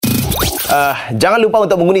Jangan lupa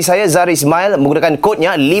untuk mengundi saya Zari Ismail menggunakan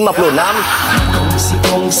kodnya 56.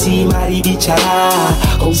 Kongsi, mari bicara.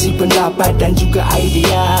 Kongsi pendapat dan juga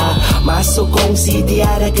idea. Masuk kongsi,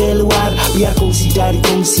 tiada keluar. Biar kongsi dari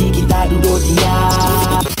kongsi, kita duduk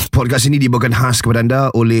diam. Podcast ini dibawakan khas kepada anda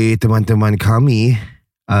oleh teman-teman kami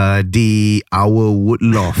di Our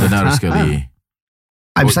Woodloft. Benar sekali.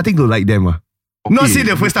 I'm starting to like them. Okay. Not say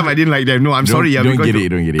the first time I didn't like them. No, I'm sorry. Don't get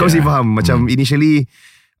it. Kau sih faham. Macam initially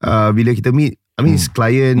bila kita meet, I mean, it's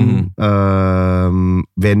client,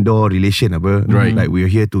 vendor relation apa. Right. Like we're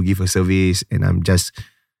here to give a service, and I'm just,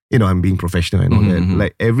 I'm being professional and all that.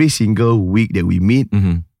 Like every single week that we meet,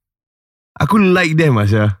 aku like them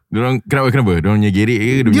Asya. Diorang kenapa? Diorang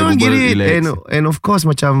nyegerik ke? Diorang gerik, and of course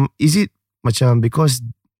macam, is it macam because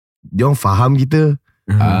diorang faham kita,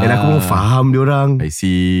 and aku pun faham diorang. I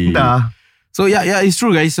see. Entah. So yeah, it's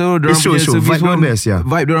true guys. So diorang punya service pun best,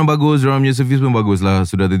 vibe diorang bagus, diorang punya service pun bagus lah.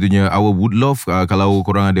 Sudah tentunya Our Woodloft, kalau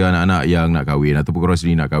korang ada anak-anak yang nak kahwin ataupun korang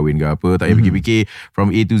sendiri nak kahwin ke apa, tak payah fikir-fikir,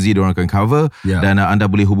 from A to Z diorang akan cover. Dan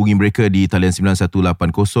anda boleh hubungi mereka di talian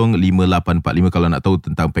 91805845 kalau nak tahu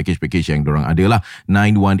tentang package-package yang diorang ada lah.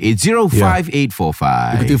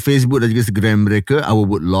 91805845. Ikuti Facebook dan juga Instagram mereka Our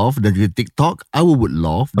Woodloft, dan juga TikTok Our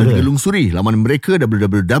Woodloft, dan juga lungsuri laman mereka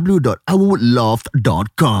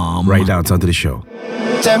www.ourwoodloft.com. Right down to the show.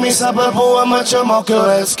 Tell me something, boy, macam okay,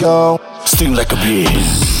 let's go. Sting like a bee,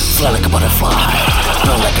 fly like a butterfly,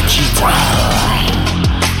 run like a cheetah,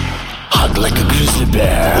 hug like a grizzly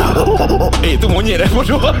bear. Itu monyet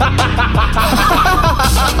bodoh.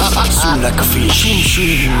 Swim like a fish,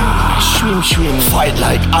 swim, fight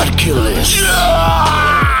like Achilles.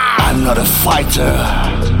 I'm not a fighter,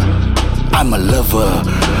 I'm a lover.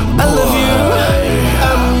 I love you,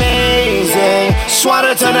 amazing.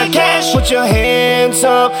 Swatter to the cash, put your hands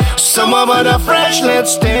up. Some of the fresh,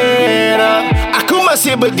 let's stand up. Aku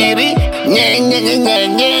masih berdiri. Okay,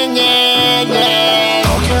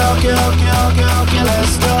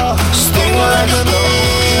 let's go. Sting like a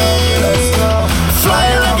bee, let's go.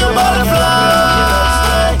 Fly like a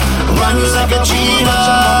butterfly, run like a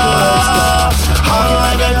cheetah, hug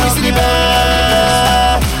like a grizzly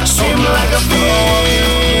bear, swim like a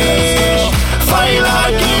fish, fight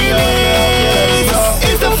like Achilles.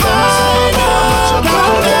 It's the final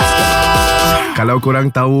countdown. Kalau korang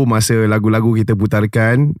tahu masa lagu-lagu kita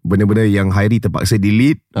putarkan, benda-benda yang Hairi terpaksa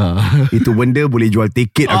delete, itu benda boleh jual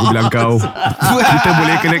tiket, aku bilang kau. Kita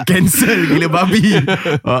boleh kena cancel gila babi.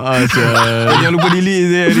 Jangan lupa delete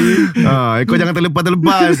je Hairi. Kau jangan terlepas.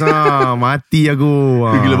 Mati aku.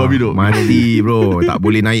 Gila babi tu. Mati bro. Tak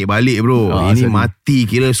boleh naik balik bro. Ini mati,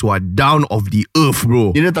 kira down of the earth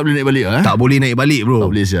bro. Dia tak boleh naik balik Tak boleh naik balik bro. Tak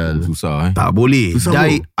boleh sial. Susah Tak boleh.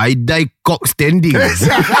 I die cock standing.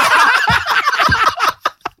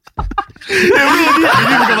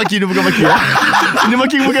 Ini bukan maki. Ini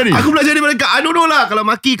maki bukan ni. Aku belajar daripada kau. I don't know lah. Kalau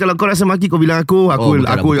kau rasa maki, kau bilang aku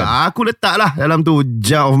letak lah dalam tu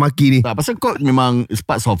jar of maki ni. Tak, pasal kau memang it's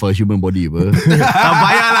parts of a human body apa. Tak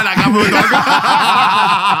payahlah nak cover tu aku.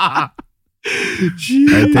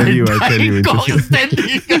 I tell you. Kau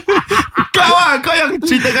standing. Kau yang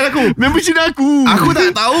ceritakan aku. Member cerita aku. Aku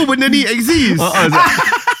tak tahu benda ni exist.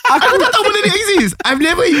 Aku tak tahu benda ni exist. I've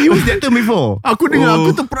never used that term before. Aku dengar,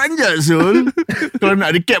 aku terperanjat Sul. Kalau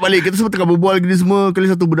nak recap balik, kita semua tengah berbual gini semua.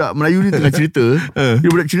 Kali satu budak Melayu ni tengah cerita. Dia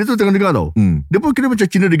budak cerita tu tengah dengar tau. Dia pun kena macam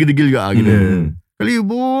Cina degil-degil juga Kali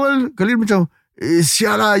berbual, kali macam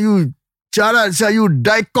sial lah you, carat sial you,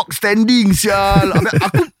 die cock standing sial.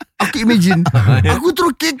 Aku imagine, aku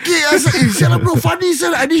terus kekek sial lah bro, funny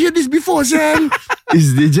sial, I didn't hear this before sial.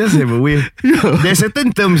 They just have a way. There's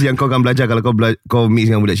certain terms yang kau akan belajar kalau kau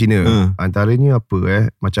mix dengan budak Cina. Antaranya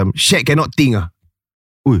apa macam shake cannot think I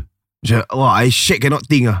shake cannot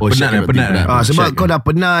think Penat. Sebab kau dah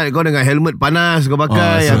penat, kau dengan helmet panas kau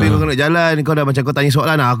pakai, habis kau nak jalan, kau dah macam kau tanya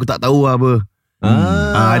soalan, aku tak tahu apa.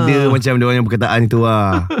 Ada macam dia orang yang perkataan itu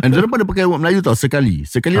Dan dia pada pakai word Melayu tau. Sekali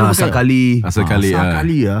Sekali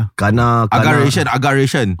Kana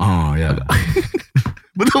Agaration. Ya.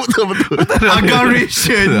 Betul.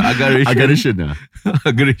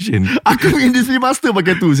 Aggression. Aku industry master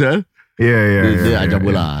pakai tu sel. Dia ajar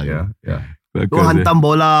bola. Kau hantam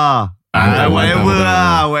bola. Whatever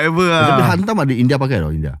lah. Tapi hantam ada India pakai tau,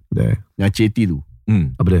 India. Yang ceti tu.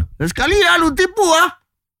 Apa dia? Dan sekali lah lu tipu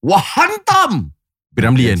Wah hantam.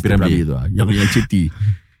 Piramli tu Yang ceti.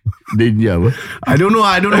 Dia apa? I don't know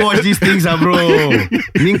watch these things bro.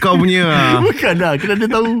 Ni kau punya Bukan lah, kena dia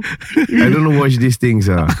tahu. I don't know watch these things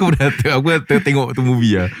Aku dah tengok tu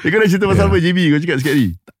movie lah. Kau dah cerita pasal apa JB? Kau cakap sikit ni.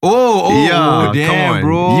 Yeah, damn, come on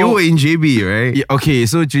bro. You were in JB right? Yeah, okay,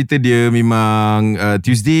 so cerita dia memang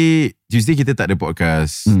Tuesday kita tak ada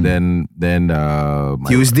podcast. Then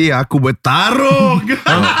Tuesday aku bertarung.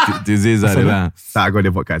 Tuesday ada lah. Tak, aku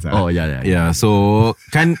ada podcast Oh ya. Yeah, so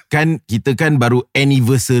kan kita kan baru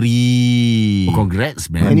anniversary. Congrats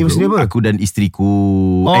man. Anniversary bro. apa? Aku dan isteriku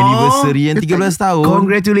anniversary yang 13 tahun.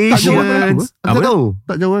 Congratulations. Apa? Tak tahu.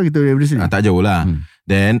 Tak jauh lah kita anniversary. Tak jauh lah.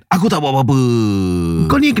 Then aku tak buat apa-apa.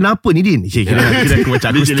 Kau ni kenapa ni Din? Kira aku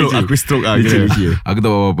macam aku stroke Aku tak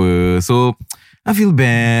buat apa-apa. So I feel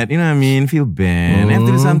bad, you know what I mean? Feel bad. I have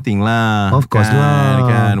to do something lah. Of course lah.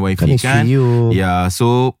 Kan, wifey kan. Yeah,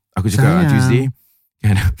 so aku cakap Tuesday.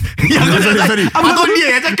 Kan. Sorry. Apa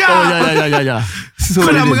dia yang cakap? Oh ya. So, Kau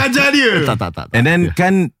nak mengajar dia? Tak. and then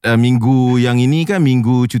kan minggu yang ini kan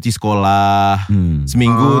minggu cuti sekolah.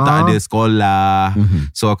 Seminggu tak ada sekolah.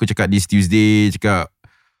 So aku cakap this Tuesday, cakap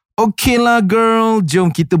okay lah girl, jom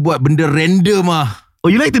kita buat benda random lah. Oh,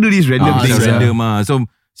 you like to do these random things? Random lah. So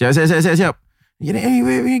siap.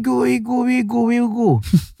 We go.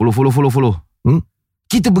 Follow.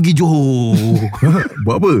 Kita pergi Johor.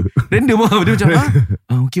 Buat apa? Random lah. Dia macam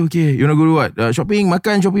okay. You nak go do what? Shopping,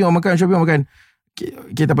 makan.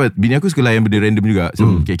 Okay, tak apa. Bini aku suka layan benda random juga.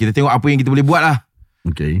 So okay, kita tengok apa yang kita boleh buat lah.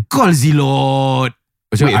 Okay. Call Zilot.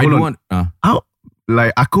 Macam I don't want How?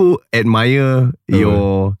 Like aku admire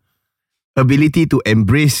your ability to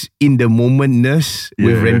embrace in the momentness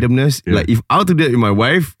with randomness. Like if I to do that with my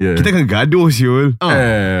wife, kita akan gaduh siul.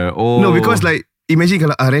 No, because like imagine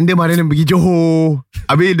kalau random pergi Johor.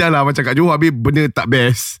 Habis dah lah macam kat Johor, habis benda tak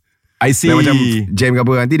best. I see. Like, macam jam ke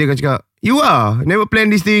apa, nanti dia akan cakap, you never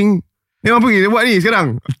plan this thing. Memang pergi, dia buat ni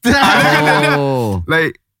sekarang.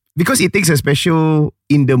 Like, because it takes a special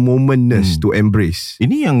in the momentness to embrace.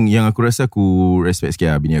 Ini yang aku rasa aku respect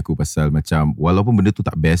sikit lah bini aku, pasal macam walaupun benda tu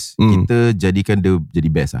tak best, kita jadikan dia jadi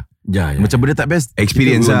best lah. Macam benda tak best,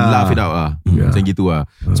 experience kita lah, laugh it out lah. Macam gitu lah.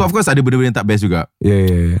 So of course ada benda-benda yang tak best juga.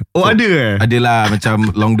 Oh, ada Adalah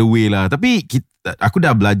macam along the way lah. Tapi aku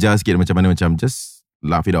dah belajar sikit macam mana, macam just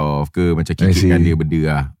laugh it off ke, macam kikirkan dia benda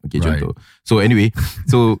lah. Okay, contoh. So anyway,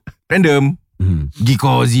 so random pergi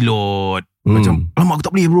call Zilot. Macam alamak aku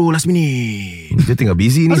tak boleh bro, last minute. Dia tengah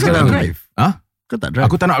busy ni sekarang. Kau tak drive?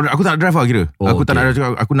 Aku tak nak drive lah kira. Aku tak nak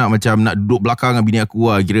drive. Aku nak macam nak duduk belakang dengan bini aku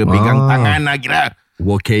lah, kira pegang tangan lah kira.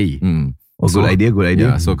 Okay. Good idea.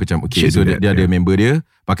 Yeah, so aku macam okay. So dia ada member dia,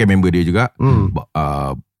 pakai member dia juga.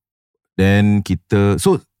 Then kita,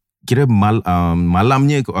 so kira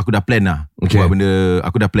malamnya aku dah plan lah buat benda.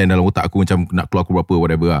 Aku dah plan dalam otak aku macam nak keluar berapa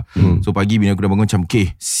whatever lah. So pagi bini aku dah bangun macam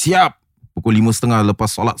okay, siap. Pukul 5.30 lepas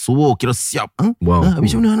solat subuh, kira siap.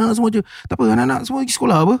 Habis macam mana anak-anak semua je? Tak apa, anak-anak semua pergi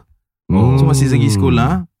sekolah apa? So masih pergi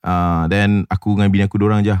sekolah. Then aku dengan bini aku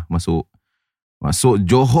dorang je masuk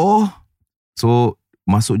Johor. So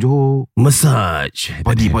masuk Johor Massage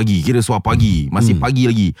pagi-pagi, kira suar pagi. Masih pagi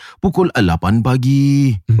lagi, pukul 8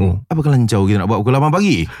 pagi. Apa kelancau kita nak buat pukul 8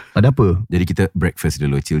 pagi? Ada apa? Jadi kita breakfast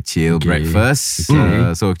dulu, chill breakfast.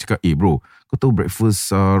 So cakap bro, kau tahu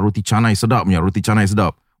breakfast roti canai sedapnya.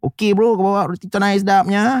 Okay bro, kau bawa roti canai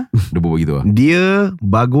sedapnya. Dia bawa gitu lah. Dia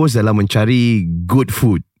bagus dalam mencari good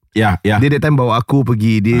food. Ya. Dia that time bawa aku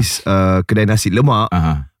pergi this kedai nasi lemak.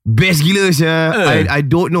 Best gila saya. I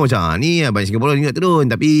don't know macam ni banyak Singapura ni tak turun,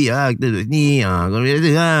 tapi kita duduk sini kalau dia kata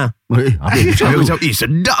aku macam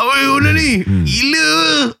sedap weh benda ni. Gila.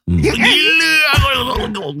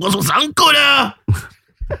 Aku sangkut dah.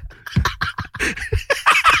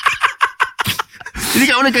 Ini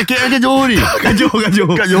kat mana? Kat KL ke Johor ni? Kat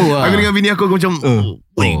Johor. Aku dengan bini aku macam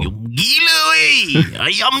Gila weh,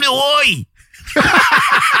 ayam dia woi.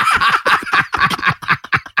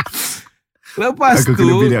 Lepas aku tu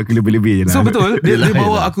aku lebih-lebih je lah. So betul Dia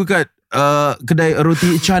bawa aku kat kedai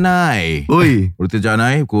roti canai. Roti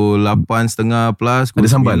canai pukul 8.30 plus, pukul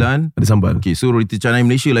 9. Ada sambal. Okay, so roti canai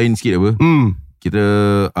Malaysia lain sikit apa. Kita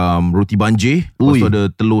roti banjir. Lepas tu ada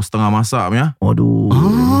telur setengah masak punya.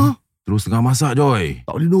 Aduh. Telur setengah masak Joy.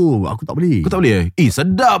 Tak boleh tu. Aku tak boleh. Kau tak boleh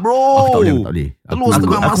sedap bro. Aku tak boleh. Telur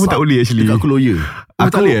setengah masak. Aku tak boleh actually. Aku lawyer. Aku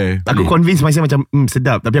tak boleh. Aku convince myself macam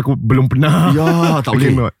sedap, tapi aku belum pernah. Ya, tak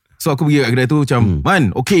boleh. So aku pergi kat kedai tu macam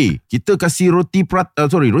Man, okay, kita kasih roti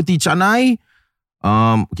canai.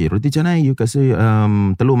 Okay, roti canai you kasih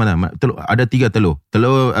telur mana? Telur ada 3 telur.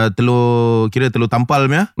 Telur kira telur tampal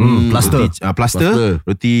punya. Plaster.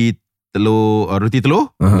 Roti telur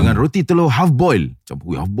dengan roti telur half boil. Macam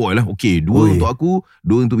half boil lah. Okay, 2 untuk aku,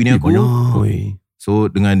 2 untuk bini aku. So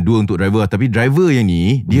dengan 2 untuk driver. Tapi driver yang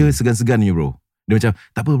ni dia segan-segan ni bro. Dia macam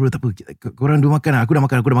tak apa bro, tak apa, korang 2 makan lah. Aku dah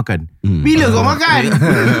makan. Bila kau makan?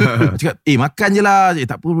 Cakap makan je lah.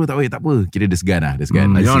 Tak apa bro, tak apa. Kira dia segan lah.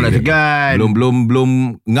 Jangan lah segan. Belum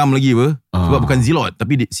ngam lagi apa. Sebab bukan Zilot,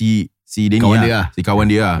 tapi si Denny kawan lah. dia lah. Si kawan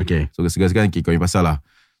dia lah. Okay. So segan-segan kau yang pasal lah.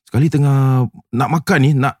 Sekali tengah nak makan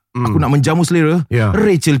ni, aku nak menjamu selera.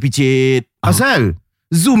 Rachel picit. Asal?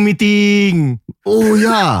 Zoom meeting. Oh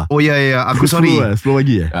ya. Aku sorry. 10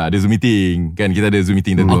 lagi Ada Zoom meeting. Kan kita ada Zoom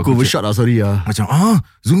meeting tentu. Aku overshot lah, sorry lah. Macam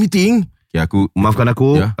Zoom meeting. Okay, Maafkan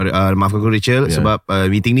aku. Ya. Maafkan aku Rachel. Sebab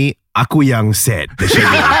meeting ni aku yang set.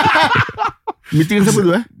 Meeting siapa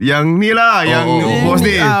tu Yang ni lah, yang bos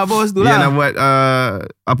ni. Bos tu Yang lah.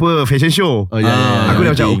 nak buat fashion show. Aku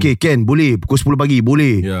dah macam okay Ken, boleh pukul 10 pagi,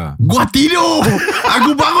 boleh. Gua tidur.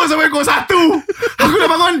 Aku bangun sampai pukul 1. Aku dah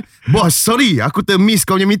bangun. Bos, sorry, aku termiss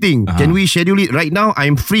kau punya meeting. Can we schedule it right now?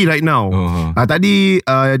 I'm free right now. Tadi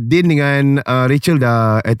Din dengan Rachel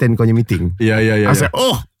dah attend kau punya meeting. Ya. I said,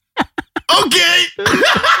 okay.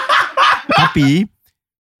 Tapi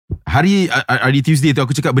hari Tuesday tu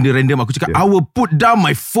aku cakap benda random. Aku cakap I will put down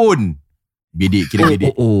my phone. Bedek.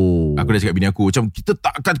 Aku dah cakap bini aku macam kita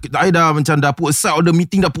takkan, I dah macam dah put aside all the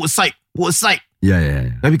meeting, dah put aside. Ya.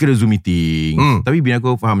 Tapi kena Zoom meeting. Tapi bini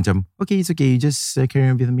aku faham macam okay, it's okay, just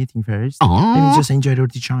carry on with the meeting first. Let me just enjoy the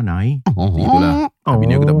roti canai. Itulah.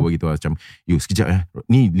 Bini aku tak buat begitu lah. Macam sekejap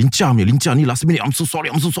ni lincah ni last minute. I'm so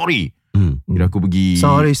sorry. Bila aku pergi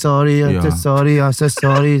Sorry, I'm so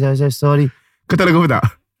sorry. Kau tahu lagu apa tak?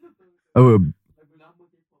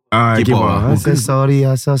 K-pop lah. I'm so sorry.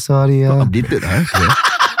 Updated lah.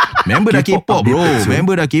 Member dah K-pop bro.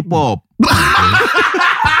 Member dah K-pop.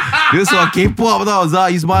 Dia suara K-pop tau,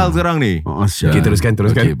 Zah Ismail sekarang ni. Okay, teruskan.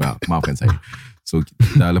 Okay, maafkan saya. So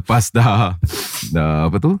dah lepas dah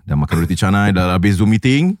apa tu? Dah makan roti canai, dah habis Zoom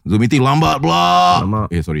meeting lambat pula.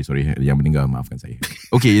 Sorry yang meninggal, maafkan saya.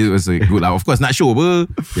 Okay, it was good lah. Of course nak show apa?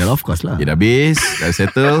 Ya lah, of course lah. Dah habis, dah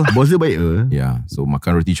settle. Bos dia baik ke? Ya, so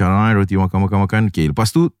makan roti canai, makan. Okay,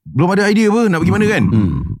 lepas tu belum ada idea apa nak pergi mana kan?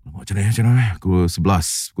 Macam mana? Pukul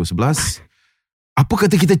 11. Apa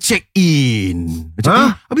kata kita check in?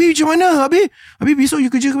 Macam Habis macam mana? Habis besok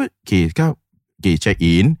you kerja ke? Okay, check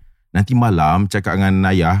in. Nanti malam cakap dengan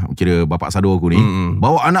ayah, kira bapak sado aku ni,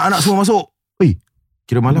 bawa anak-anak semua masuk.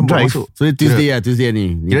 Kira malam bawa masuk. So Tuesday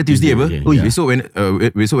ni. Kira Tuesday apa? Okay.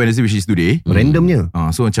 Besok Wednesday which is today. Randomnya.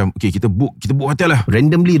 So macam okay, kita book hotel lah.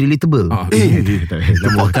 Randomly relatable.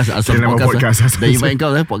 Podcast asal podcast. Dah invite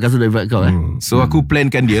kau podcast dah invite kau So aku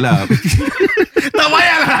plankan dia lah. Tak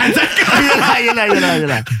payahlah.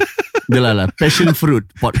 Yalah. Passion Fruit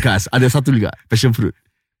podcast. Ada satu juga Passion Fruit.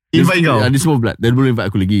 Invite kau. Dia semua blood. Dan belum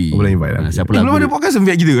invite aku lagi. Boleh invite lah. Siapa Belum ada podcast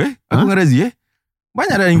invite kita Aku dengan Razi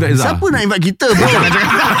banyak dah invite Zah. Siapa nak invite kita bro?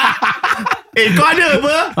 Kau ada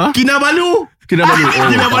apa? Kinabalu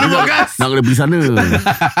podcast. Nak kena pergi sana.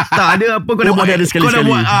 Tak ada apa kau dah buat. Ada sekali-sekali. Kau dah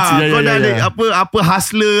buat kau dah ada apa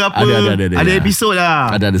hustler apa. Ada episod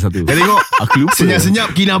lah. Ada satu. Kau tengok aku lupa.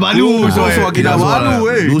 senyap Kinabalu. Suara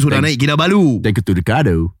Kinabalu Lu sudah naik Kinabalu. Thank you to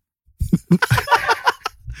Ricardo.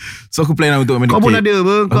 So aku plan lah untuk kau pun ada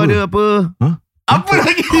apa? Kau ada apa? Apa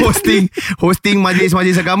lagi? Hosting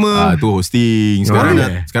majlis-majlis agama. Tu hosting. Sekarang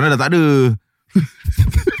dah tak ada.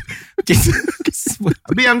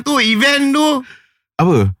 Habis yang tu event tu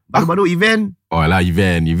apa? Baru event. Oh lah,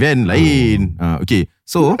 event lain. Okay,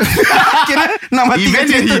 so kira nak mati event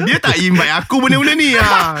dia tak invite aku benda-benda ni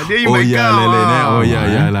dia invite kau.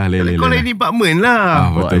 Lele. Kau lain department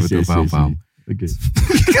lah. Betul faham. Okay.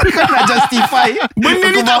 Kau nak justify benda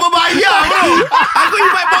ni tak berbayar bro. Aku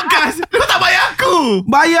invite podcast, kau tak bayar aku.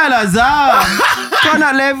 Bayarlah Zah. Kau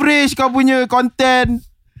nak leverage kau punya content,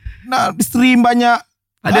 nak stream banyak.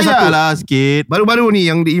 Ada satu lah sikit. Baru-baru ni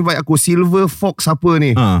yang di-invite aku Silver Fox apa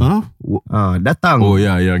ni. Datang. Oh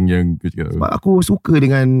ya, yang sebab aku suka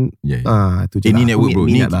dengan tu je ni lah. network bro.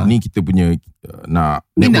 Ni kita punya nak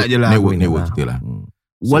network kita lah.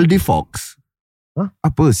 Waldy Fox.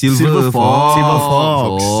 Apa? Silver Fox.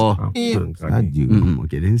 Saja.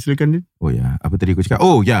 Okay, then silakan dia. Oh ya, apa tadi aku cakap?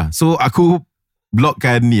 Oh ya, so aku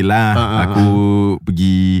blockkan ni lah. Aku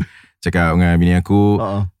pergi cakap dengan bini aku,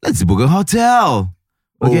 let's book a hotel.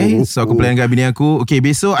 Okay, so aku plan dengan bini aku, okay,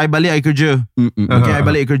 besok I balik kerja. Okay, I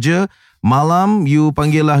balik kerja. Malam you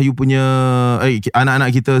panggil lah you punya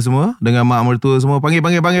anak-anak kita semua dengan mak mertua semua. Panggil.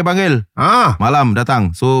 Malam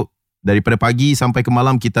datang. So daripada pagi sampai ke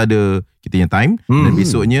malam kita punya time. Dan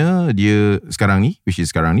besoknya dia sekarang ni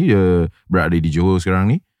dia berada di Johor sekarang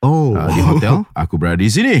ni. Di hotel. Aku berada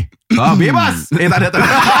di sini. Bebas. Tak ada.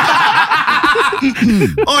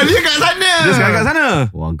 Dia kat sana. Dia sekarang kat sana.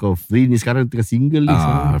 Wah, kau free ni sekarang tengah single ni.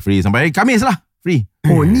 Free sampai Khamis lah. Free.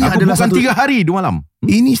 Oh, ni Aku adalah bukan satu 3 hari 2 malam.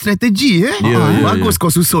 Ini strategi bagus kau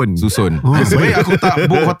susun. Baik aku tak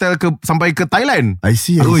book hotel sampai ke Thailand. I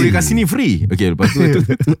see. Aku boleh kat sini free. Okay, lepas tu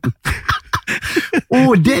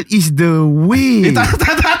Oh, that is the way. tak.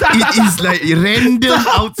 It is like random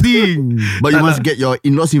outing. But you must get your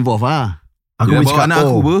in-laws involved Aku Dia boleh bawa cakap anak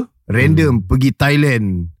aku apa? random pergi Thailand,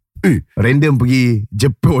 random pergi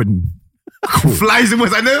Jepun. Aku fly semua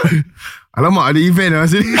sana. Alamak, ada event lah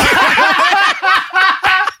sini.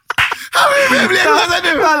 Beli aku kat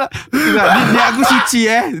sana. Ni aku suci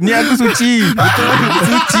Ni aku suci. Betul.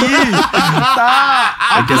 Suci. Tak.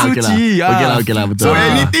 Aku suci. Okay lah, betul. So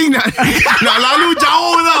anything nak lalu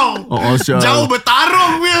jauh tau. Jauh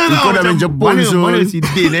bertarung punya tau. Kau dah main Jepun, Mana si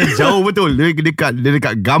Din jauh betul. Dia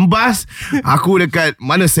dekat Gambas. Aku dekat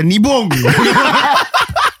mana Senibong.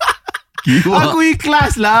 Aku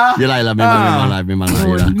ikhlas lah. Yelah memang lah.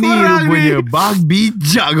 Ni rupanya bang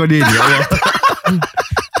bijak kau Din.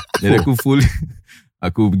 Jadi aku full.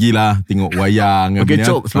 Aku pergilah tengok wayang. Okay,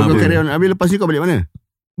 Cok, sebelum carry on, habis lepas ni kau balik mana?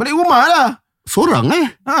 Balik rumah lah. Seorang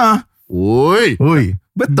Oi.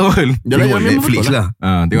 Betul. Tengok Netflix lah.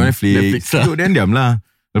 Tengok Netflix lah. Duduk diam lah.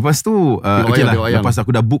 Lepas tu okay lah. wayang. Lepas aku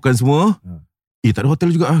dah bookkan semua. Tak ada hotel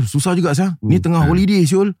juga. Susah juga sah. Ni tengah holiday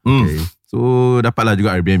Syul. Okay. So dapatlah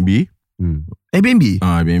juga Airbnb. Airbnb?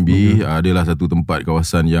 Airbnb adalah satu tempat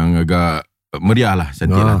kawasan yang agak meriah lah,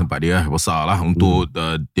 cantik lah tempat dia, besar lah untuk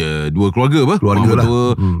dua keluarga apa? Keluarga lah.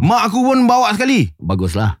 Mak aku pun bawa sekali.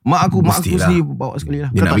 Bagus lah. Mak aku Mestilah. sendiri bawa sekali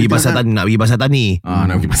lah. Dia nak pergi pasar tani. Nak pergi pasar tani.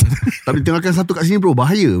 Tapi tinggalkan satu kat sini bro,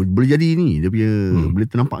 bahaya. Boleh jadi ni, dia punya boleh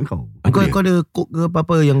ternampak kau. Kau ada coke ke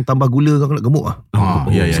apa-apa yang tambah gula kau nak gemuk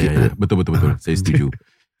Ya. Betul. Saya setuju.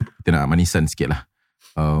 Kita nak manisan sikit lah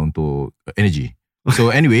untuk energy.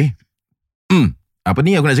 So anyway, apa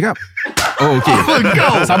ni aku nak cakap? Oh okay.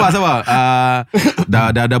 Sabar.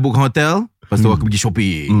 Dah book hotel. Lepas tu aku pergi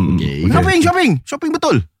shopping. Shopping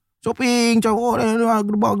betul. Shopping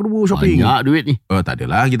gerbu shopping. Banyak duit ni. Tak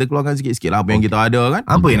adalah, kita keluarkan sikit-sikit lah apa yang kita ada kan.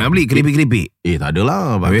 Apa yang nak beli? Keripik-keripik? Tak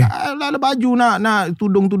adalah. Ada baju nak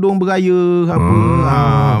tudung-tudung bergaya apa.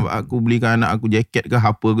 Aku belikan anak aku jaket ke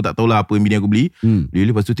apa, aku tak tahulah apa yang bini aku beli. Beli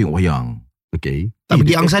lepas tu tengok wayang. Okay. Tak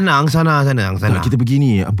pergi Angsana. Kita pergi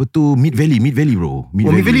ni, apa tu, Mid Valley bro.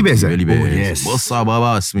 Mid Valley best. Mid Valley best. Yes. Besar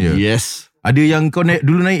babas punya. Yes. Ada yang kau naik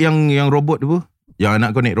dulu, naik yang robot tu apa? Yang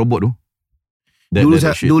anak kau naik robot tu. Dulu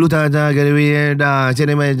tak kena dah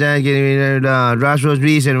cerita dah rush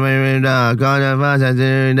breeze dah kau dah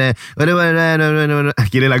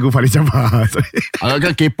kira lagu paling cabar.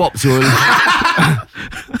 Agak K-pop Sul.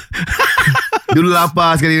 Dulu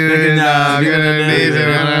lapar sekali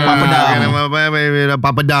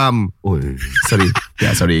Papadam.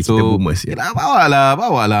 Sorry So, kita boomers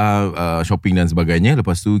bawalah shopping dan sebagainya.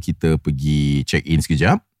 Lepas tu kita pergi check in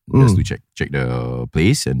sekejap. Just to check the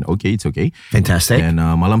place. And it's okay. Fantastic. And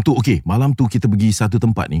malam tu kita pergi satu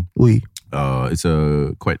tempat ni. It's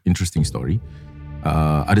a quite interesting story.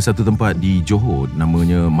 Ada satu tempat di Johor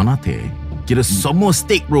namanya Manate. Kira semua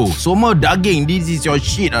steak bro, semua daging. This is your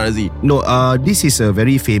shit Arazi. No, this is a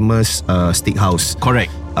very famous steak house.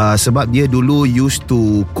 Correct. Sebab dia dulu used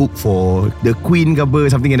to cook for the queen ke apa,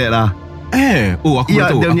 something like that lah. Aku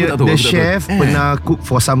tak tahu. The chef pernah cook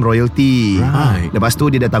for some royalty. Right. Lepas tu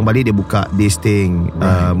dia datang balik, dia buka this thing,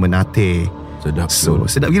 Manate. Sedap. So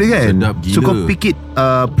sedap gila kan? Sedap gila. So kau pick it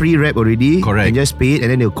pre-wrap already. Correct. And just pay it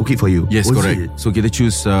and then they'll cook it for you. Yes, correct. So kita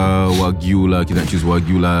choose wagyu lah. Kita nak choose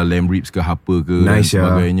wagyu lah, lamb ribs ke apa ke nice, dan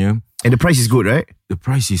sebagainya. And the price is good, right? The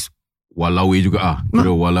price is walawe juga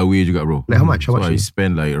Kira walawe juga bro. Like how much? So I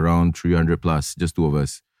spend like around 300 plus, just two of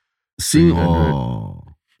us. Sing 300.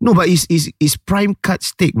 No, but it's prime cut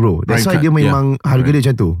steak bro. That's why dia memang harga dia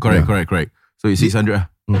macam tu. Correct. So it's 600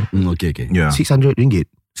 lah. Okay. Yeah. RM600.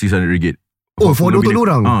 RM600. For dua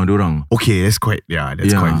orang? Diorang. Okay, that's quite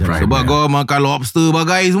prime. Sebab kau makan lobster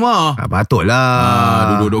bagai semua.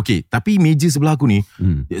 Patutlah. Duduk. Okay. Tapi meja sebelah aku ni,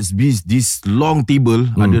 this long table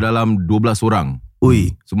ada dalam 12 orang.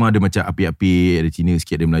 Ui. Semua ada macam api-api, ada Cina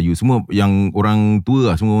sikit, ada Melayu. Semua yang orang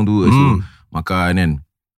tua lah, semua orang tua. So, makan kan.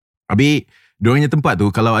 Habis diorangnya tempat tu,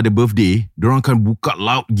 kalau ada birthday, diorang akan buka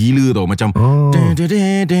loud gila tau. Macam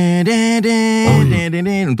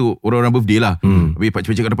untuk orang-orang birthday lah. Habis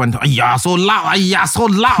pakcik-pakcik kat depan, Ayah so loud. So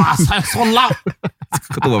loud.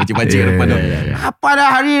 Kau tahu pakcik-pakcik kat depan tu. Apa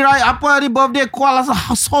dah hari raya, apa hari birthday call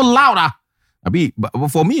so loud lah. Tapi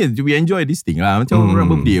for me, we enjoy this thing lah. Macam orang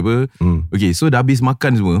birthday apa. Okay, so dah habis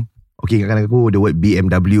makan semua. Okay, kadang-kadang aku the word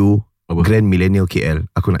BMW Grand Millennial KL.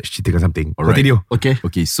 Aku nak ceritakan something. Alright. Continue. Okay,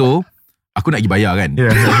 so aku nak pergi bayar kan.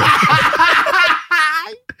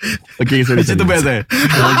 Okay, sorry. Cerita best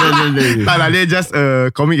Tak lah, dia just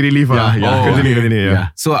comic relief lah. Yeah.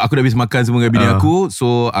 So aku dah habis makan semua dengan bini aku.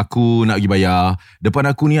 So aku nak pergi bayar. Depan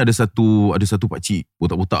aku ni ada satu pakcik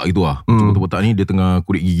botak-botak gitu lah. Botak-botak ni dia tengah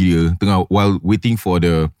kurik gigi dia, tengah while waiting for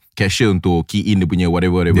the cashier untuk key in dia punya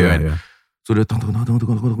whatever kan. So dia tengok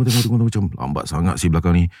macam lambat sangat si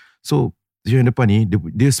belakang ni. So dia yang depan ni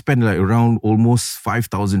dia spend like around almost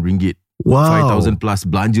 5,000 ringgit. Wow. 5,000 plus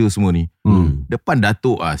belanja semua ni. Depan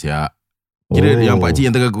datuk siap. Kira yang pakcik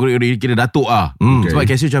yang tengah kira datuk Sebab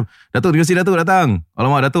cashier macam, Datuk terima kasih Datuk datang.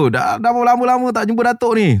 Alamak Datuk, dah lama-lama tak jumpa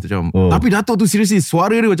Datuk ni macam. Tapi Datuk tu seriously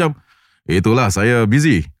suara dia macam, itulah saya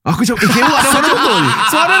busy. Aku macam kewak dah macam tu.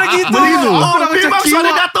 Suara dah gitu. Memang suara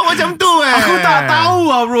Datuk macam tu Aku tak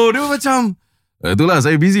tahu lah bro. Dia macam, itulah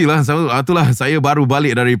saya busy lah. Itulah saya baru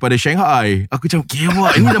balik daripada Shanghai. Aku macam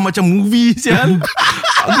kewak, ini dah macam movie sial.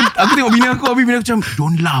 Aku tengok bini aku, habis bini aku macam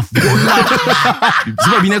don't laugh.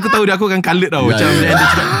 Sebab bini aku tahu dia aku akan colored tau. Macam dia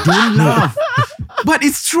cakap don't laugh. But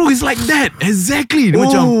it's true, it's like that. Exactly. Dia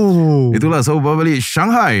macam itulah, so balik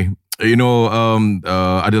Shanghai, you know,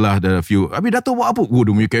 adalah the few. Habis Datuk buat apa?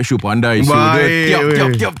 Dia punya cashier pandai. So dia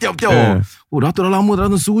tiap. Datuk dah lama tak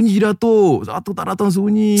datang sunyi Datuk. Datuk tak datang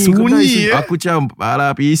sunyi. Aku macam,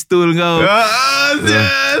 alah pistol kau.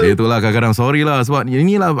 Itulah kadang-kadang sorry lah. Sebab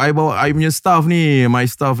inilah I bawa I punya staff ni. My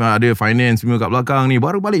staff ada finance semua kat belakang ni.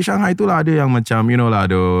 Baru balik Shanghai itulah ada yang macam, you know lah,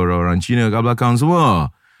 ada orang Cina kat belakang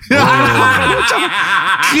semua. Macam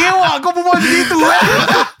kewak kau berbual begitu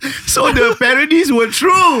So the parodies were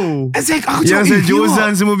true. Aku Yang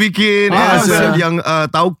Jozan semua bikin, yang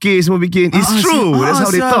Tauke semua bikin. It's true. That's how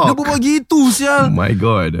they talk. Dia berbual gitu sial. Oh my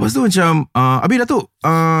god. Lepas tu macam Habis Datuk,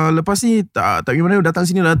 lepas ni tak pergi mana, datang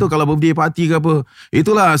sini lah Datuk, kalau birthday party ke apa.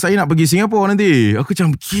 Itulah saya nak pergi Singapura nanti. Aku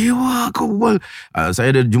macam kewak kau berbual. Saya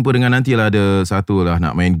ada jumpa dengan nanti lah, ada satu lah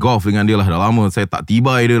nak main golf dengan dia lah. Dah lama saya tak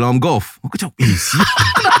tiba dia dalam golf. Aku macam siap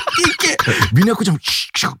tiket. Bini aku macam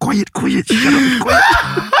quiet.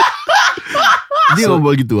 Dia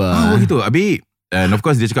buat gitu lah. Gitu. Habis and of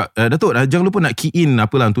course dia cakap, Datuk jangan lupa nak key in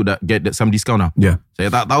apalah untuk get some discount lah. Saya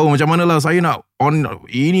tak tahu macam mana lah. Saya nak on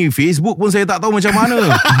ini Facebook pun saya tak tahu macam mana.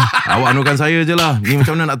 Awak anukan saya je lah. Ni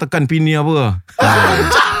macam mana nak tekan pin ni apa.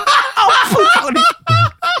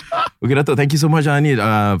 Okay Datuk, thank you so much. Ni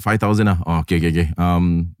 5,000 lah. Okay.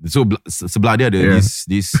 So sebelah dia ada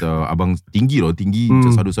this abang tinggi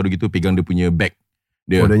macam sadu-sadu gitu, pegang dia punya bag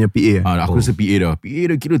dia. Dia punya PA aku rasa PA dah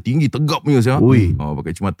kira tinggi tegap punya siapa.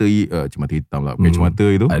 Pakai kacamata hitam lah. Pakai kacamata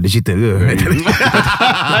itu. Ada cerita ke?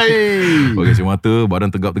 Pakai kacamata, badan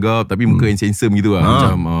tegap-tegap, tapi muka handsome gitu lah.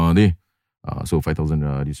 Macam ni. So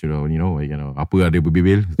 5,000 this year, you know, apa ada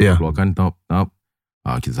berbil keluarkan top.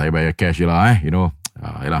 Saya bayar cash je lah you know.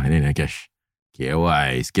 Yalah ini cash.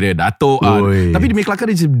 KY kira Datuk tapi dia punya kelakar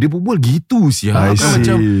dia berbual gitu siap.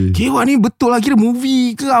 Macam KY ni betul lah, kira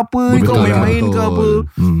movie ke apa, kau main-main ke apa.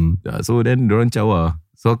 So then diorang cawa.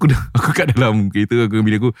 So aku kat dalam kereta aku dengan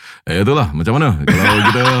bini aku, itulah macam mana kalau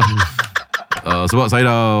kita sebab saya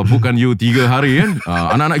dah bookkan you 3 hari kan.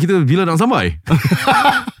 Anak-anak kita bila nak sampai.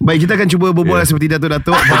 Baik, kita akan cuba berbual seperti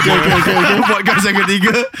Datuk-Datuk. Podcast yang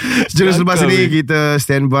ketiga. Sejenis lepas ini kita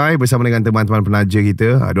standby bersama dengan teman-teman penaja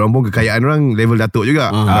kita. Diorang pun kekayaan orang level Datuk juga.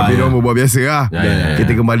 Tapi diorang berbual biasa lah.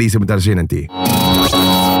 Kita kembali sebentar saja nanti.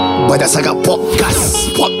 Banyak sangat podcast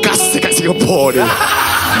dekat Singapura ni.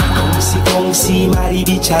 Kongsi, mari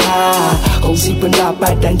bicara. Kongsi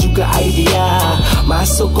pendapat dan juga idea.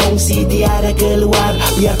 Masuk kongsi, tiada keluar.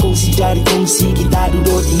 Biar kongsi dari kongsi, kita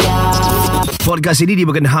duduk diam. Podcast ini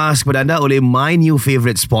dibawakan khas kepada anda oleh my new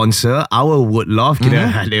favourite sponsor, Our Woodloft.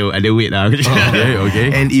 Kita ada wait lah.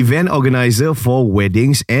 Okay. An event organizer for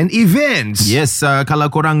weddings and events. Yes, kalau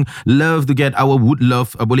korang love to get Our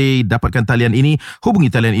Woodloft, boleh dapatkan talian ini. Hubungi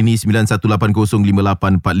talian ini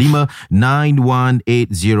 91805845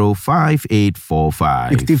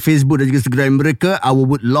 91805845. Ikuti Facebook dan juga Instagram mereka Our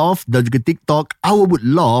Woodloft, dan juga TikTok Our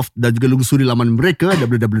Woodloft, dan juga lungsuri laman mereka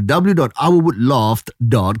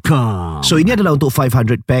www.ourwoodloft.com. So ini adalah untuk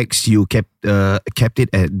 500 packs. You kept it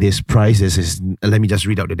at this price. This is, let me just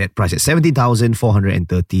read out the net price at $17,430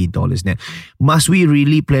 net. Must we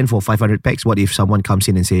really plan for 500 packs? What if someone comes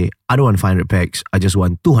in and say, I don't want 500 packs, I just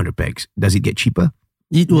want 200 packs? Does it get cheaper?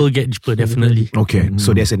 It will get cheaper, definitely. Okay,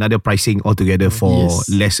 so there's another pricing altogether for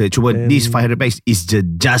lesser. Cuma this 500 packs is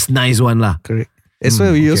just nice one lah. Correct. As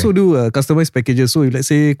well, we also do customized packages. So if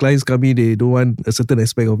let's say clients come in, they don't want a certain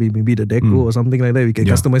aspect of it, maybe the deco or something like that, we can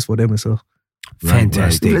customize for them as well.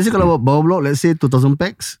 Fantastic. Let's say kalau bawa blok, let's say 2,000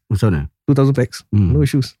 packs, macam mana? 2,000 packs, no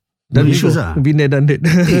issues. No issues lah. Been there, done that.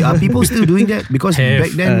 Hey, are people still doing that? Because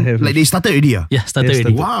back then, like they started already. Yeah, started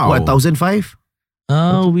already. Wow. What, 1,500?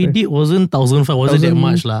 We did wasn't 1,500, wasn't that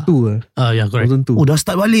much lah. 2002 Yeah, correct. 2002. Oh, dah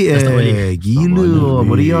start balik Gila,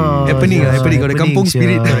 meriah. Happening got the kampung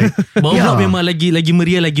spirit. Bawah blok memang lagi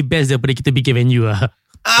meriah, lagi best daripada kita bikin venue lah.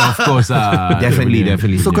 Of course Definitely.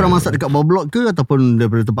 So korang masak dekat bawah blok ke ataupun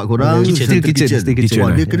daripada tempat korang? Still kitchen.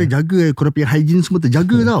 Wah, dia kena jaga korang punya hygiene semua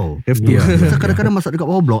terjaga tau. Pasal kadang-kadang masak dekat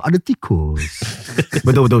bawah blok ada tikus.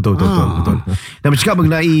 Betul. Dan bercakap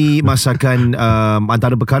mengenai masakan,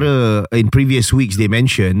 antara perkara in previous weeks they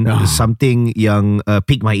mentioned something yang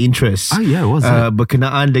piqued my interest. What's that?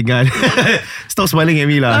 Berkenaan dengan stop smiling at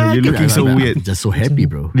me lah. You're looking so weird. Just so happy,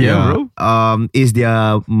 bro. Yeah, bro. Is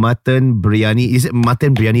their mutton biryani? Is it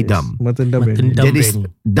mutton biryani dum? Mutton dum. That is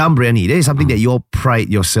dum biryani. That is something that you all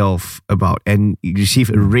pride yourself about, and you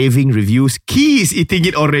receive raving reviews. Key is eating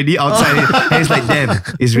it already outside, and it's like, damn,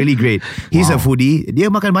 it's really great. He's a foodie.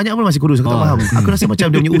 Dia makan banyak pun masih kurus. Aku tak faham. Aku rasa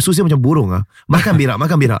macam dia punya usus dia macam burung ah. Makan berak.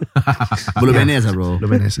 Belum manis lah, bro.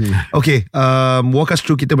 Okay, walk us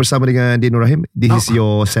through. Kita bersama dengan Din Rahim. This is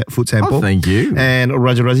your food sample. Thank you. And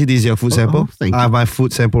Raja Razi, this is your food sample. Thank you. I have my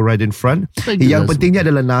food sample right in front. Yang pentingnya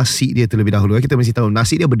adalah nasi dia terlebih dahulu. Kita mesti tahu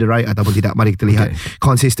nasi dia berderai ataupun tidak. Mari kita lihat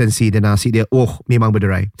konsistensi dan nasi dia. Memang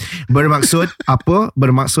berderai. Bermaksud apa?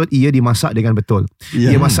 Bermaksud ia dimasak dengan betul.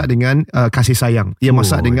 Ia masak dengan kasih sayang. Ia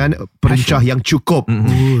masak dengan perencah yang cukup.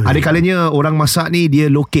 Ada kalanya orang masak ni dia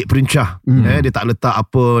lokek perencah. Dia tak letak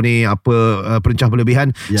perencah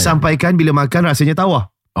berlebihan. Sampaikan bila makan rasanya tawar.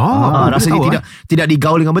 Rasanya tidak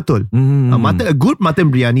digaul dengan betul. A good mutton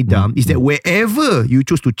biryani dum is that wherever you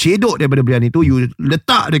choose to cedok daripada biryani tu, you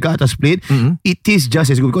letak dekat atas plate, it tastes just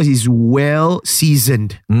as good because it's well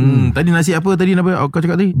seasoned. Tadi nasi apa tadi kau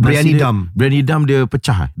cakap tadi? Biryani dum. Biryani dum dia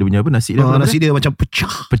pecah. Dia punya apa nasi dia? Nasi dia macam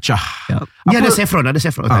pecah. Ni ada saffron.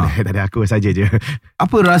 Tak ada, aku saja je.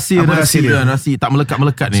 Apa rahsia nasi dia? Nasi tak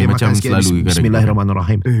melekat-melekat ni macam selalu.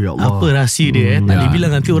 Bismillahirrahmanirrahim. Apa rahsia dia? Tak boleh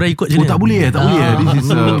bilang nanti orang ikut je. Tak boleh. This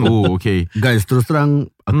is okay. Guys, terus terang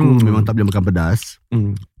aku memang tak boleh makan pedas.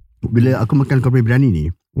 Bila aku makan kopi biryani ni,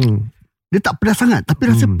 dia tak pedas sangat,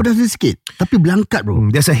 tapi rasa pedas dia sikit, tapi berangkat,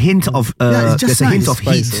 bro. There's a hint of hint of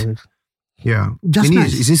heat. Yeah. Just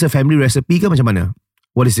nice. Is this a family recipe ke macam mana?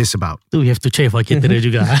 What is this about? Tu we have to check for caterer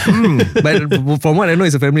juga. But from what I know,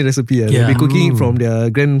 it's a family recipe. They've been cooking from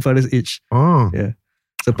their grandfather's age. Yeah.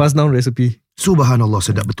 It's a passed down recipe. Subhanallah,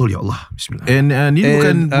 sedap betul ya Allah. Bismillah. And ni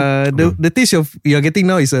bukan the taste you are getting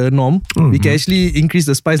now is a norm. We can actually increase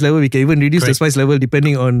the spice level. We can even reduce the spice level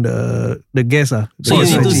depending on the guest lah. So you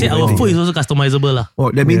need to say our food is also customizable lah.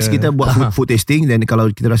 That means kita buat food tasting, then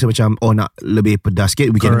kalau kita rasa macam nak lebih pedas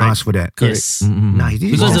sikit, we can ask for that. Yes. Nice.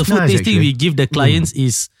 Because the food tasting we give the clients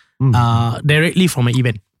is directly from an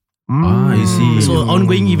event. I see. So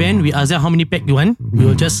ongoing event, we ask them how many pack you want. We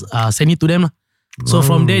will just send it to them lah. So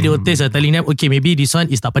from there they will taste, telling them, okay, maybe this one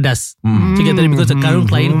is tak pedas. So kita because the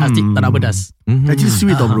current client asyik tak nak pedas. Actually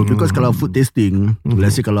sweet tau, bro. Because kalau food tasting,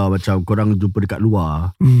 let's say kalau macam korang jumpa dekat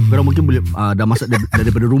luar, korang mungkin boleh dah masak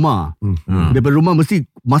daripada rumah. Daripada rumah mesti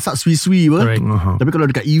masak sui-sui apa. Tapi kalau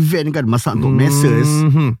dekat event kan, masak untuk masses,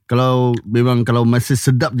 kalau masses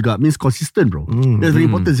sedap juga, means consistent, bro. That's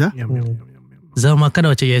very important ya. Zah makan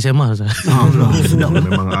dah macam ASMR. Sedap.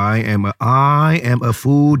 Memang I am a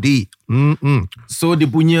foodie. So dia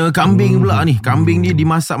punya kambing pula ni. Kambing ni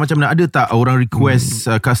dimasak macam mana? Ada tak orang request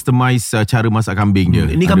customize cara masak kambing dia?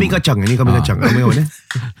 Ini kambing kacang.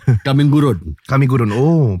 Kambing gurun.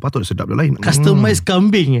 Oh, patut sedap dah lain. Customize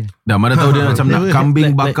kambing. Dah mana tahu dia macam nak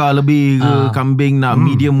kambing bakar lebih ke, kambing nak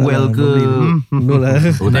medium well ke. No lah.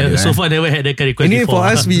 So far never had that request Ini before. for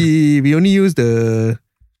us, we only use the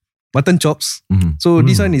mutton chops. So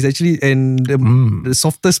this one is actually the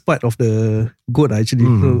softest part of the goat actually.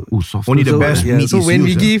 So, only the best meat so is when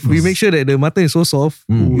we used, give, we make sure that the mutton is so soft.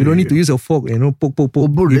 You don't need to use a fork and poke.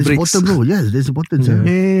 Bro, It that's breaks. important, bro. Yes, that's important.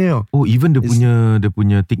 Yeah. Oh, even dia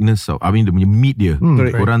punya thickness, I mean dia punya meat dia.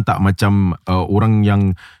 Orang tak macam orang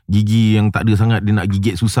yang gigi yang tak ada sangat, dia nak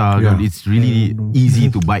gigit susah kan. It's really easy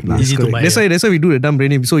to bite lah. Easy to bite. That's why we do the dum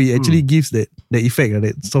biryani. So it actually gives that effect,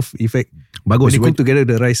 that soft effect. Bagus. When you cook together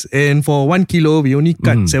the rice. And for 1 kilo, we only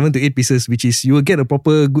cut 7 to 8 pieces, which is you will get a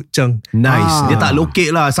proper good chunk. Nice. Dia tak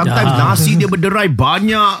lokek lah. Sometimes nasi dia berderai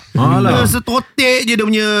banyak. Dia setotek je dia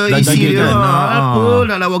punya isi dia. Apa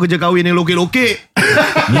nak buat kerja kahwin yang lokek-lokek.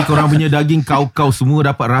 Ni korang punya daging kau-kau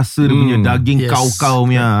semua dapat rasa dia punya daging kau-kau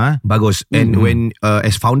punya. Bagus. And when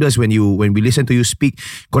as founders, when we listen to you speak,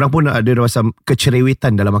 korang pun ada rasa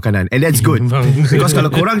kecerewetan dalam makanan. And that's good. Because kalau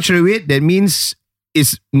korang cerewet, that means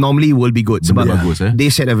it's normally will be good. Sebab bagus, they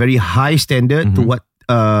set a very high standard to what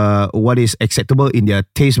what is acceptable in their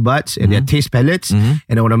taste buds and their taste palates,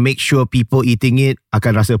 and I want to make sure people eating it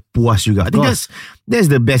akan rasa puas juga. I think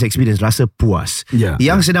that's the best experience, rasa puas.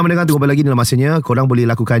 Yang sedang mendengar, tunggu lagi dalam masanya korang boleh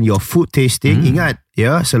lakukan your food tasting. Ingat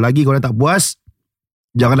ya, selagi korang tak puas,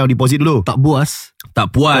 janganlah deposit dulu. Tak puas.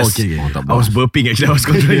 Tak puas. I was burping actually. I was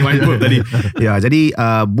controlling my burp tadi. Ya, jadi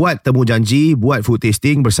buat temu janji, buat food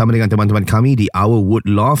tasting bersama dengan teman-teman kami di Our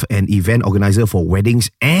Woodloft, and event organizer for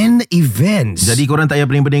weddings and events. Jadi korang tak payah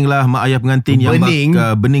bening-bening lah mak ayah pengantin yang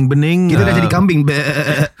bening-bening. Kita dah jadi kambing.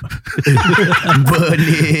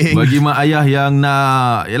 Bening. Bagi mak ayah yang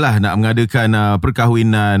nak mengadakan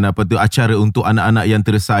perkahwinan, acara untuk anak-anak yang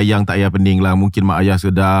tersayang, tak payah pening lah. Mungkin mak ayah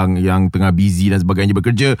sedang yang tengah busy dan sebagainya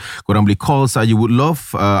bekerja. Korang boleh call saja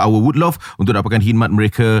Our Woodloft untuk dapatkan khidmat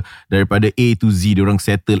mereka daripada A to Z. Diorang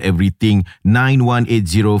settle everything.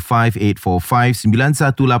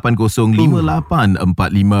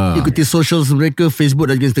 91805845. Ikuti socials mereka,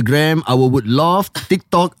 Facebook dan juga Instagram Our Woodloft,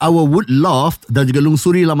 TikTok Our Woodloft, dan juga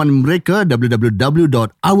lungsuri laman mereka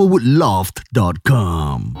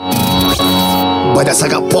www.ourwoodloft.com. Banyak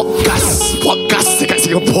sangat podcast dekat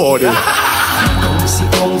Singapura ni.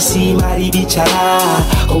 Kongsi, mari bicara.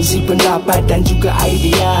 Kongsi pendapat dan juga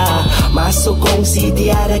idea. Masuk kongsi,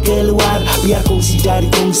 tiada keluar. Biar kongsi dari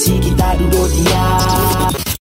kongsi, kita duduk diam.